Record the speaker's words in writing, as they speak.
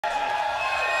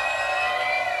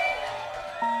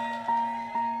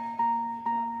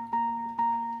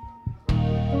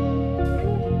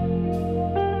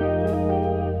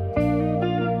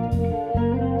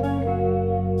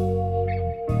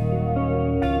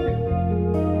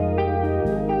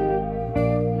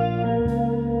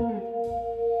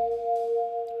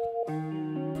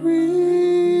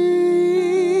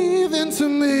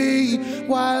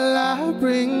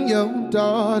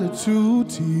started to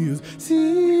tears. Seek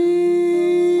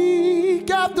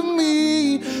after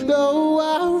me, though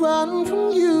I run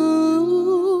from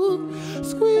you.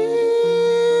 Squeeze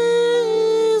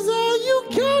all you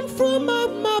can from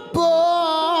out my bones.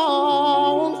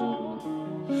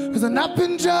 Cause I've not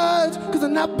been judged, cause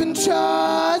I've not been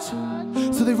charged.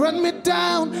 So they run me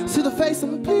down, see the face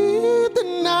and bleed the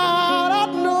night. I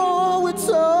know it's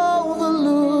over,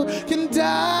 looking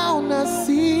down, I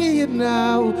see it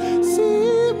now.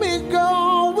 See me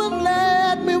go and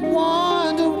let me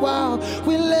wander while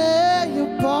we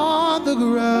lay upon the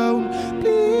ground.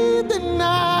 Bleed the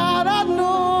night, I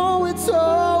know it's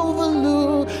over,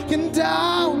 looking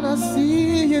down, I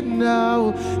see it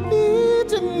now.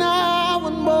 Need you now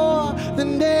and more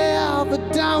than ever,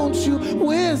 don't you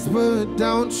whisper,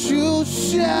 don't you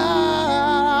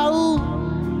shout.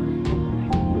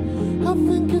 I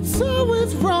think it's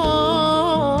always wrong.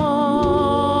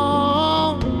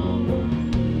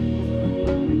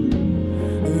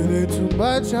 It ain't too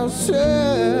much I'll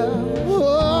say.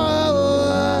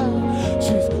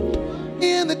 She's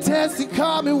in the taxi,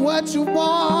 call me what you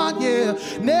want, yeah.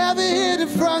 Never hid it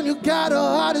from you, got a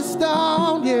heart of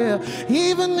stone, yeah.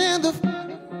 Even in the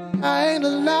I ain't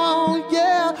alone,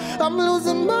 yeah. I'm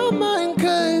losing my mind,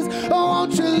 cause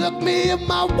won't you look me in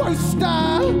my worst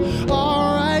style.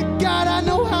 Alright, God, I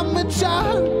know how much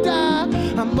I'll die.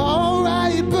 I'm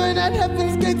alright, burn at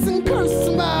heaven's gates and curse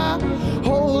my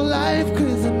whole life,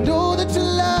 cause I know that you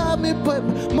love me, but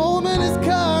my moment is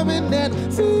coming and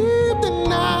sleep the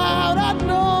night. I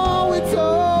know it's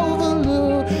over,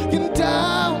 looking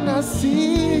down, I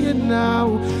see it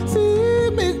now.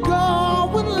 See me go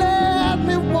and let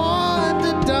me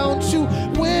wander, don't you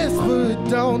whisper,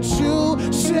 don't you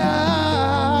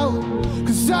shout.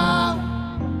 Cause I'm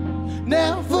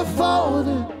never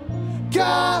folding.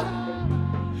 God,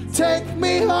 take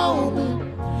me home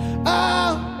and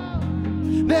I'm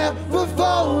never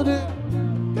folding.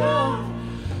 God,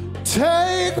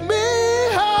 take me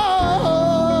home.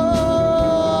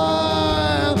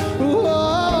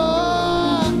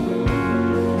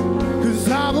 Cause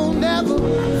I will never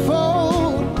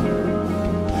fold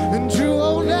and you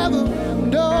will never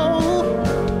know.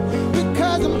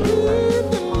 Because I'm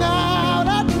breathing out,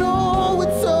 I know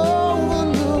it's over,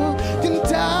 looking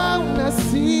down, I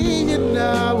see it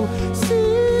now.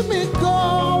 See me go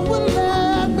and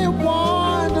let me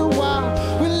wander while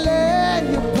we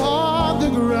lay upon the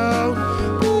ground.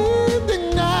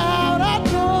 Breathing out, I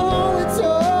know it's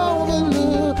over,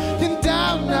 looking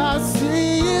down, I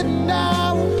see it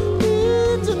now.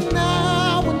 Breathing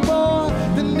now and more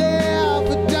than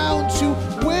ever, don't you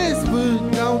whisper,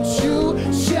 don't you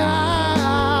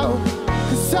shout.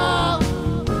 Cause I'm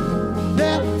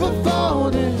never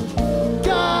folding.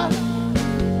 God,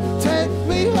 take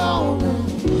me home.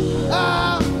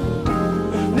 I'm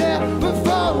never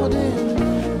folding.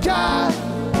 God,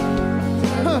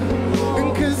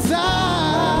 cause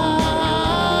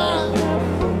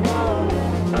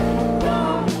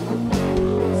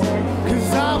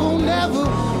I will never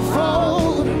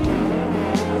fold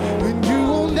and you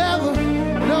will never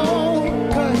know.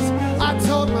 Cause I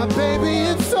told my baby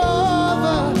it's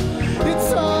over,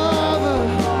 it's over.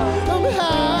 I'm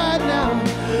high now,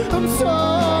 I'm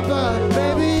sober,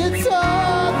 baby it's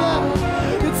over,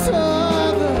 it's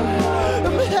over.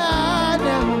 I'm high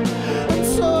now, I'm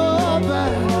sober,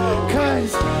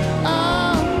 cause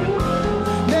I'm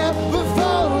never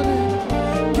folding.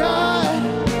 God,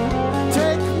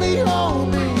 take me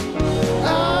home and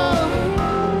I'm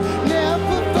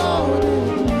never folding.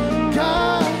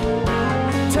 God,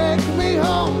 take me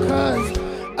home, cause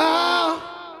I'm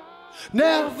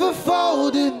never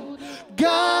folding.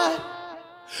 God,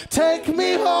 take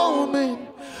me home and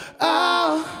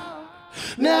I'm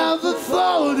never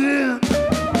folding.